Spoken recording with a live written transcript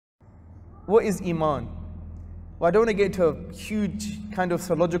what is Iman? Well, I don't want to get into a huge kind of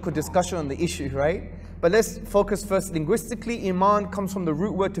theological discussion on the issue, right? But let's focus first linguistically. Iman comes from the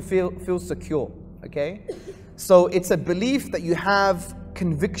root word to feel secure, okay? So it's a belief that you have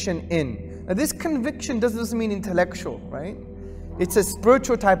conviction in. Now this conviction doesn't mean intellectual, right? It's a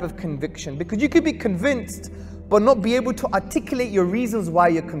spiritual type of conviction, because you could be convinced but not be able to articulate your reasons why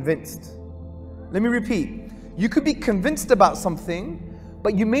you're convinced. Let me repeat. You could be convinced about something,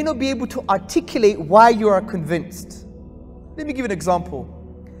 but you may not be able to articulate why you are convinced. Let me give you an example.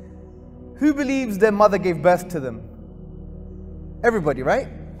 Who believes their mother gave birth to them? Everybody, right?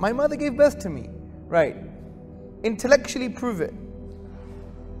 My mother gave birth to me. Right. Intellectually prove it.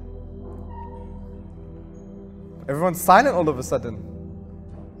 Everyone's silent all of a sudden.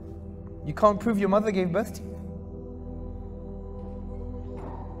 You can't prove your mother gave birth to you.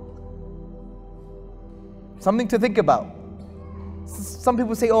 Something to think about. Some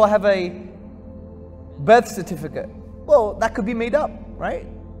people say, oh, I have a birth certificate. Well, that could be made up, right?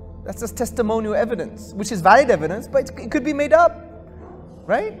 That's just testimonial evidence, which is valid evidence, but it could be made up,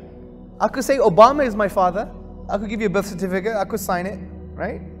 right? I could say Obama is my father. I could give you a birth certificate. I could sign it,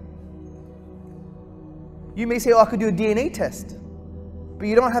 right? You may say, oh, I could do a DNA test. But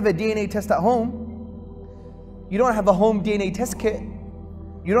you don't have a DNA test at home. You don't have a home DNA test kit.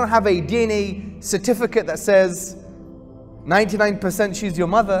 You don't have a DNA certificate that says 99% she's your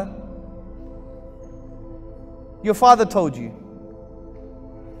mother. Your father told you.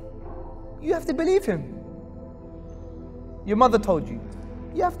 You have to believe him. Your mother told you.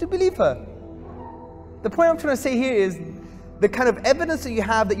 You have to believe her. The point I'm trying to say here is the kind of evidence that you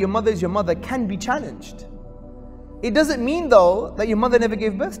have that your mother is your mother can be challenged. It doesn't mean though that your mother never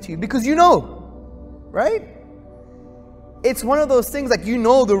gave birth to you, because you know, right? It's one of those things like, you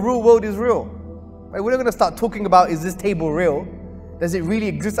know, the real world is real. Right? We're not going to start talking about, is this table real? Does it really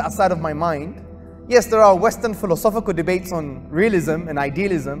exist outside of my mind? Yes, there are Western philosophical debates on realism and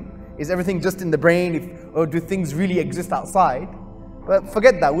idealism. Is everything just in the brain, or do things really exist outside? But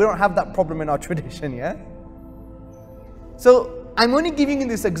forget that, we don't have that problem in our tradition, yeah? So I'm only giving you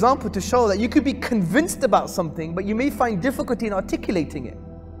this example to show that you could be convinced about something, but you may find difficulty in articulating it.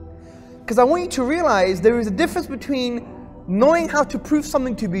 Because I want you to realize there is a difference between knowing how to prove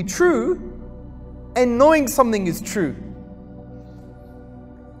something to be true and knowing something is true.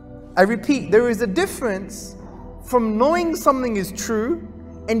 I repeat, there is a difference from knowing something is true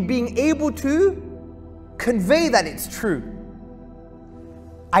and being able to convey that it's true.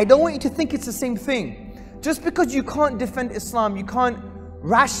 I don't want you to think it's the same thing. Just because you can't defend Islam, you can't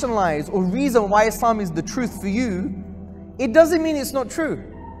rationalize or reason why Islam is the truth for you, it doesn't mean it's not true.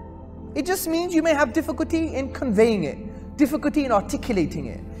 It just means you may have difficulty in conveying it, difficulty in articulating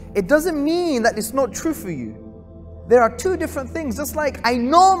it. It doesn't mean that it's not true for you. There are two different things. Just like I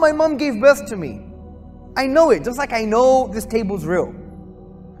know my mom gave birth to me. I know it. Just like I know this table's real.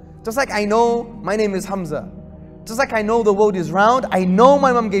 Just like I know my name is Hamza. Just like I know the world is round, I know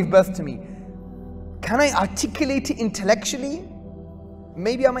my mom gave birth to me. Can I articulate it intellectually?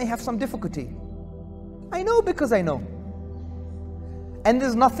 Maybe I might have some difficulty. I know because I know. And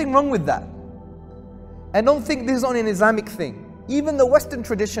there's nothing wrong with that. And don't think this is only an Islamic thing. Even the Western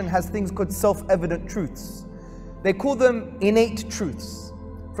tradition has things called self-evident truths. They call them innate truths.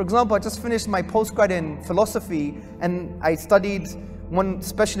 For example, I just finished my postgrad in philosophy, and I studied one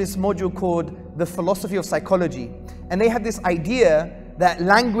specialist module called the philosophy of psychology. And they had this idea that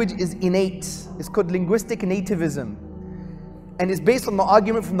language is innate. It's called linguistic nativism. And it's based on the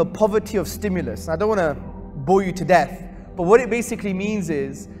argument from the poverty of stimulus. I don't want to bore you to death, but what it basically means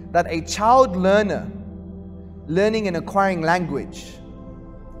is that a child learner, learning and acquiring language,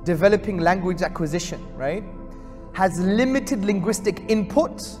 developing language acquisition, right, has limited linguistic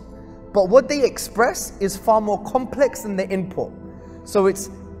input, but what they express is far more complex than the input. So it's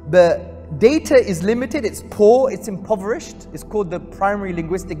the data is limited, it's poor, it's impoverished. It's called the primary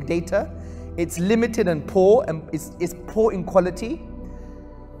linguistic data. It's limited and poor, and it's poor in quality.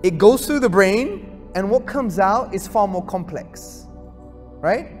 It goes through the brain, and what comes out is far more complex,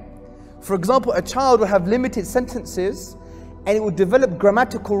 right? For example, a child will have limited sentences, and it will develop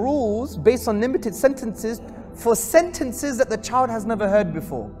grammatical rules based on limited sentences for sentences that the child has never heard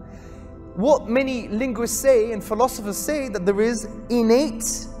before. What many linguists say and philosophers say, that there is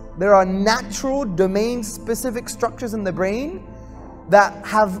innate, there are natural domain-specific structures in the brain that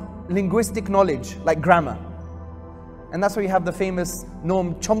have linguistic knowledge, like grammar. And that's why you have the famous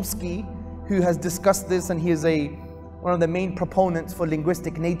Noam Chomsky, who has discussed this, and he is one of the main proponents for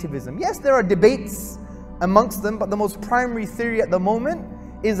linguistic nativism. Yes, there are debates amongst them, but the most primary theory at the moment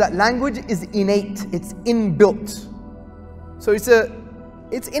is that language is innate, it's inbuilt. So it's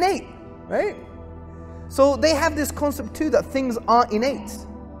innate, right? So they have this concept too, that things are innate.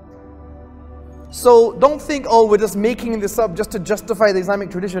 So don't think, oh, we're just making this up just to justify the Islamic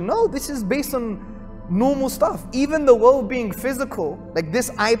tradition. No, this is based on normal stuff. Even the world being physical, like this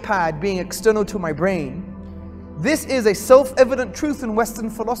iPad being external to my brain, this is a self-evident truth in Western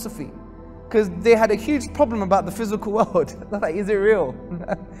philosophy. Because they had a huge problem about the physical world. Like, is it real?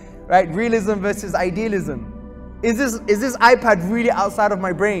 Right? Realism versus idealism. Is this iPad really outside of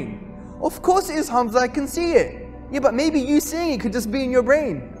my brain? Of course it is, Hamza, I can see it. Yeah, but maybe you seeing it could just be in your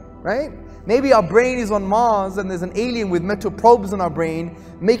brain, right? Maybe our brain is on Mars and there's an alien with metal probes in our brain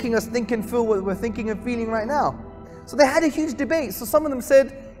making us think and feel what we're thinking and feeling right now. So they had a huge debate. So some of them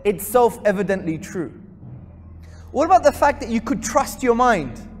said, it's self-evidently true. What about the fact that you could trust your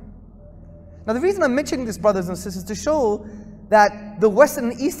mind? Now the reason I'm mentioning this, brothers and sisters, is to show that the Western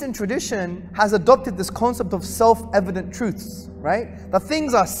and Eastern tradition has adopted this concept of self-evident truths, right? That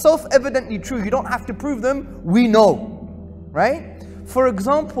things are self-evidently true, you don't have to prove them, we know, right? For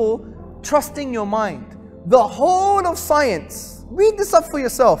example, trusting your mind. The whole of science, read this up for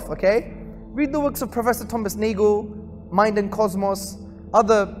yourself, okay? Read the works of Professor Thomas Nagel, Mind and Cosmos,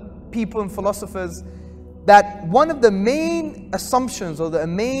 other people and philosophers, that one of the main assumptions or the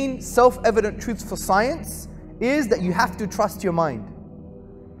main self-evident truths for science is that you have to trust your mind.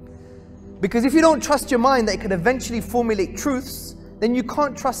 Because if you don't trust your mind that it can eventually formulate truths, then you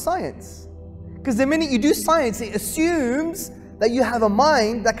can't trust science. Because the minute you do science, it assumes that you have a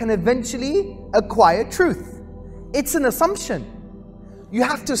mind that can eventually acquire truth. It's an assumption. You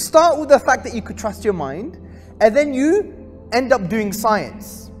have to start with the fact that you could trust your mind, and then you end up doing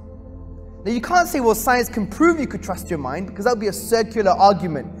science. Now you can't say, well, science can prove you could trust your mind, because that would be a circular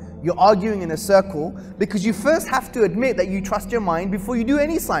argument. You're arguing in a circle, because you first have to admit that you trust your mind before you do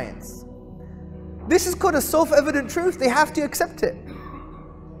any science. This is called a self-evident truth. They have to accept it.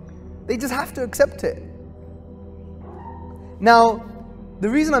 They just have to accept it. Now, the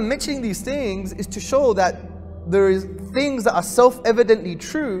reason I'm mentioning these things is to show that there is things that are self-evidently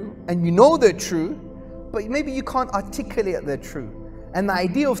true, and you know they're true, but maybe you can't articulate that they're true. And the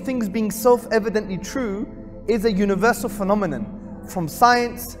idea of things being self-evidently true is a universal phenomenon, from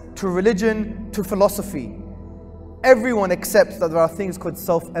science to religion to philosophy. Everyone accepts that there are things called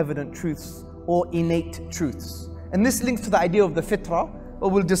self-evident truths or innate truths. And this links to the idea of the fitrah, but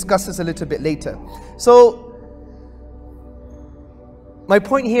we'll discuss this a little bit later. So, my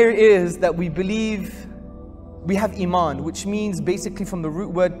point here is that we believe we have Iman, which means basically from the root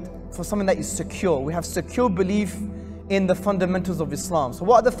word for something that is secure. We have secure belief in the fundamentals of Islam. So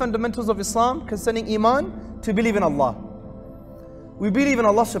what are the fundamentals of Islam concerning Iman? To believe in Allah. We believe in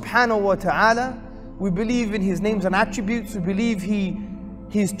Allah subhanahu wa ta'ala. We believe in His names and attributes. We believe He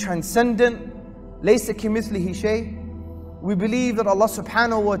is transcendent. لَيْسَ كِمِثْلِهِ شَيْءٍ. We believe that Allah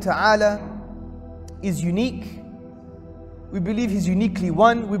subhanahu wa ta'ala is unique. We believe He's uniquely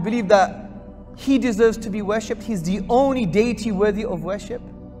one. We believe that He deserves to be worshipped. He's the only deity worthy of worship.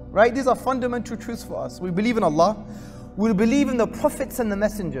 Right? These are fundamental truths for us. We believe in Allah. We believe in the prophets and the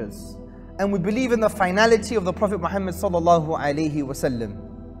messengers. And we believe in the finality of the Prophet Muhammad sallallahu alayhi wasallam.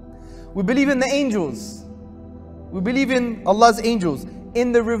 We believe in the angels. We believe in Allah's angels.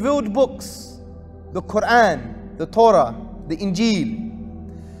 In the revealed books, the Quran, the Torah, the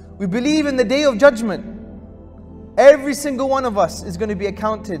Injil. We believe in the Day of Judgment. Every single one of us is going to be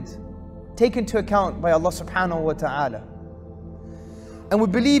taken to account by Allah subhanahu wa ta'ala. And we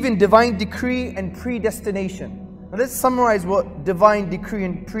believe in divine decree and predestination. Now let's summarize what divine decree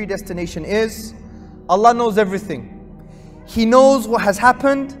and predestination is. Allah knows everything. He knows what has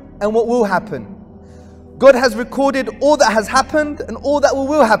happened and what will happen. God has recorded all that has happened and all that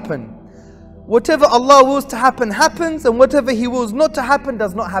will happen. Whatever Allah wills to happen, happens, and whatever He wills not to happen,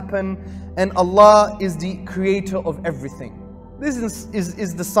 does not happen. And Allah is the creator of everything. This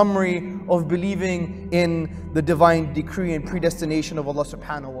is the summary of believing in the divine decree and predestination of Allah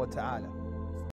subhanahu wa ta'ala.